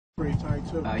Pretty tight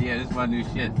too. Yeah, this is my new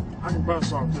shit. I can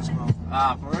bust off this month.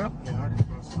 Ah, for real? Yeah, I can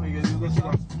bust off. You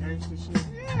want some gangster shit?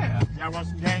 Yeah. Y'all want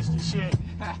some gangster shit?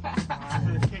 I'm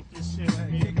gonna kick this shit with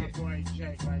me and my boy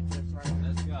Jake like this right now.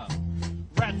 Let's go.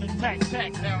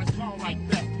 Rat-a-tat-tat, now it's on like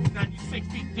that. 96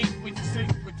 feet deep with the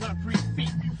city with concrete feet.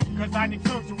 Cause I done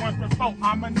told you once before,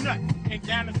 I'm a nut. Ain't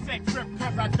down a sex trip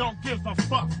cause I don't give a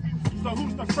fuck. So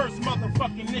who's the first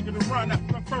motherfucking nigga to run up?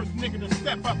 The first nigga to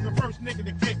step up, the first nigga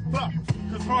to get bucked.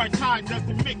 Cause hard time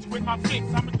doesn't mix with my fix.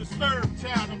 I'm a disturbed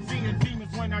child, I'm seeing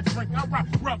demons when I drink. I rock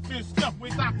rough and stuff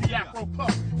without the afro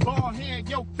puff. Ball head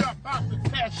yoked up, out to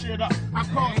tear shit up. I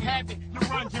cause havoc, you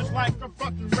run just like a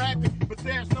fucking rabbit. But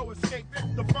there's no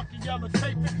escaping, the fucking yellow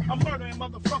taping. I'm murdering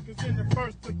motherfuckers in the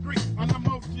first degree. I'm a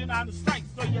motion out of sight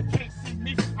so you can't see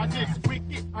me. I just squeak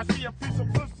it, I see a piece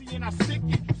of pussy and I stick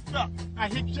it. Stuck, I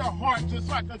hit your heart just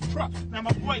like a truck. Now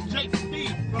my boy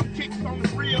Steed from kicks on the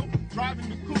reel, driving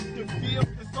the coupe to deal.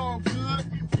 It's all good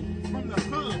from the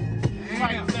hood.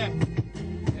 Damn. Like that.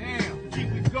 Damn.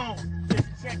 Keep it going.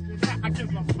 Just check it out. I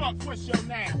give a fuck. What's your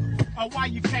name? Or why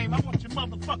you came? I want your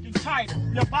motherfucking title.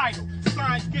 Your vital.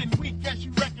 Signs getting weak. Guess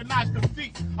you recognize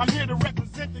defeat. I'm here to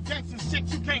represent the gangster shit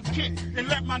you can't kick. And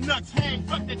let my nuts hang.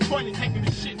 Fuck that toilet taking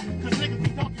the shit. Cause niggas be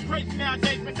talking crazy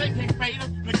nowadays, but they can't fade us.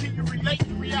 Now can you relate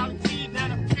to reality that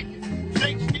I'm kicking?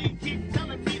 Jake Steed keep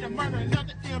telling me to murder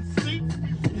another MC.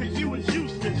 Cause you was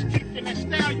useless. Kicking that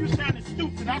style, you sounding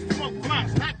stupid. I smoke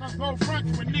blunts. Not gonna go front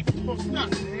when niggas for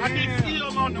stunts. I get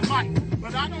skill on the mic.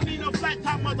 But I don't need no flat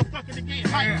top motherfucker to get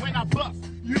hyped when I bust.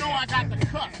 You know I got the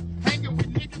cut. Hanging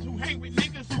with niggas who hang with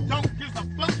niggas who don't give a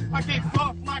fuck. I get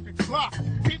soft like a clock.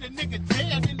 Hit a nigga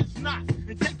dead in his knot.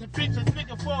 And take the bitch a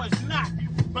nigga for his knot.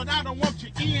 But I don't want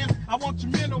your in, I want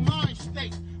your mental mind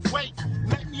state. Wait,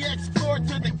 let me explore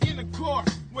to the inner core.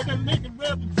 Where the nigga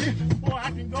really did before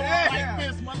I can go on like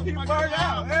this, motherfucker.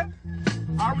 Out.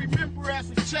 I remember as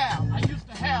a child, I used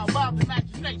to have wild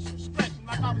imagination, stretching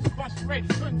like I was frustrated,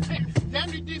 couldn't take it.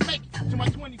 Damn, you did make it to my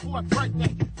 24th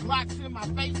birthday. Glocks in my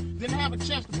face, didn't have a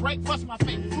chance to break. What's my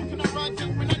face? Who can I run to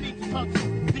when I need to talk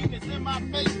to? Demons in my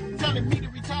face, telling me to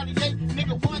retaliate.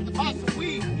 Nigga wanted to buy some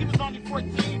weed, he was only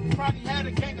 14. Probably had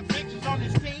a gang of bitches on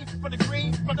his team for the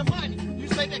green, for the money. You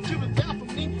say that you was down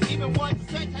for me, even wanted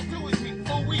to say tattoo with me.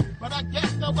 Oh, we, but I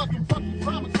guess there was some fucking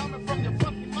drama coming from your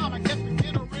fucking mom. I guess the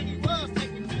kid already was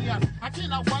taking me out. I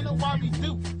cannot wonder why we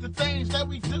do the things that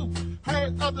we do.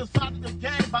 Heard other side of the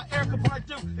game by Erica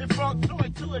Badu. It brought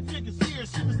joy to a nigga's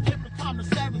ears. She was able to calm the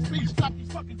savage beast. Stop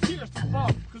these fucking tears to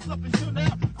fall. Cause up until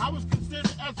now, I was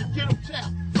considered as a ghetto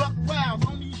child. Buck wild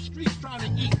on these streets trying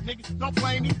to eat. Niggas, don't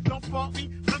blame me, don't fault me.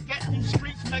 Look at these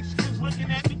streets, Mexicans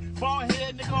looking at me. Bald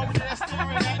head nigga over there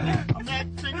staring at me. I'm at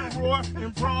Finger Roar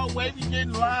in Broadway. We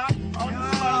getting live on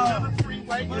the side of the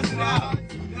freeway. That's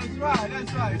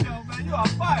right. Yo, man, you on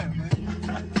fire,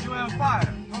 man. You on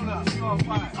fire. Hold up, you on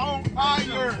fire. He's on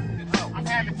fire. I'm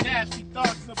having nasty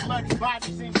thoughts of bloody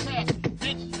bodies in cash.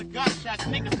 Bitches of gunshots,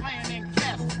 niggas laying in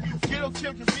casts. Ghetto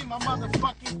children be my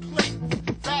motherfucking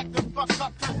clique. Back the fuck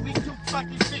up, cause we too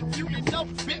fucking sick. You didn't know,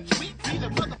 bitch, we be the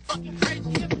motherfucking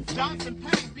craziest. Johnson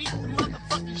Payne beats the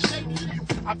motherfucking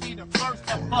shadiest. I be the first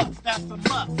to bust, that's a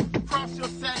must. Cross your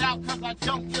set out, cause I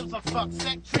don't give a fuck.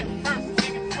 Set trip first,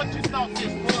 nigga, what you thought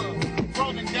this was?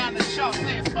 Rolling down the shelf,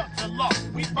 saying fuck the law.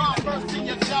 We bomb first to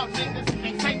your job, niggas,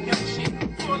 and take your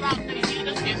shit. Pull out the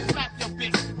heater and slap your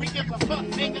bitch. We give a fuck,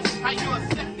 niggas, how you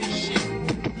accept this shit.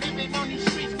 Living on these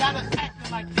streets got us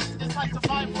acting like this. It's like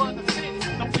survival of the fittest.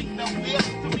 The weak don't live,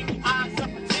 too many eyes up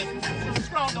and this. So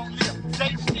strong don't live.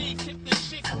 J.C. kick this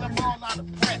shit cause I'm all out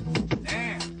of breath.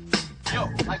 Damn. Yo,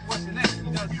 like what's the next?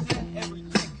 He done said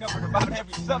everything, covered about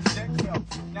every subject. Yo,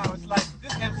 now it's like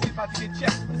this MC about to get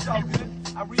checked, but it's all good.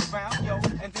 I rebound, yo,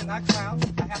 and then I clown.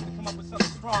 I have to come up with something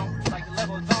strong, like the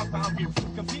level of dog pound to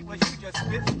compete what you just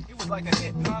spit. It was like a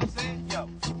hit, you know what I'm saying? Yo,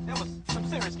 that was some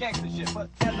serious gangster shit, but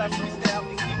as I freestyle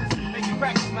and keep making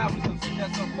crack smile with some shit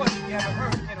that's so funny you haven't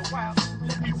heard in a while,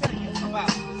 let me tell you about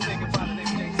the singer by the name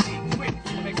of J.C. Quick,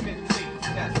 to make men please.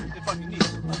 That's the fucking need of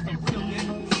some real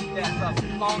niggas. That's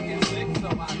up long and slick, so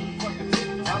I fucking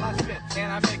spit while I spit,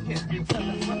 and I make hits because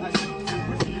that's what I do.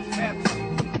 It's mad funny.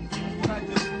 That's what I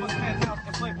do. Fuck man house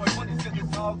and Playboy money, cause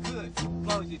it's all good. As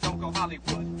long as you don't go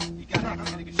Hollywood. You got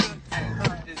to make a nigga should, and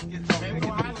it's all They good. go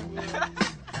Hollywood.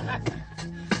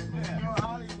 They go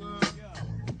Hollywood.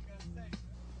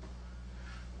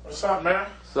 What's up, man?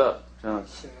 What's up, John?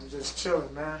 Shit, I'm just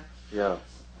chilling, man. Yo.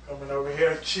 Coming over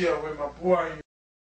here to chill with my boy, you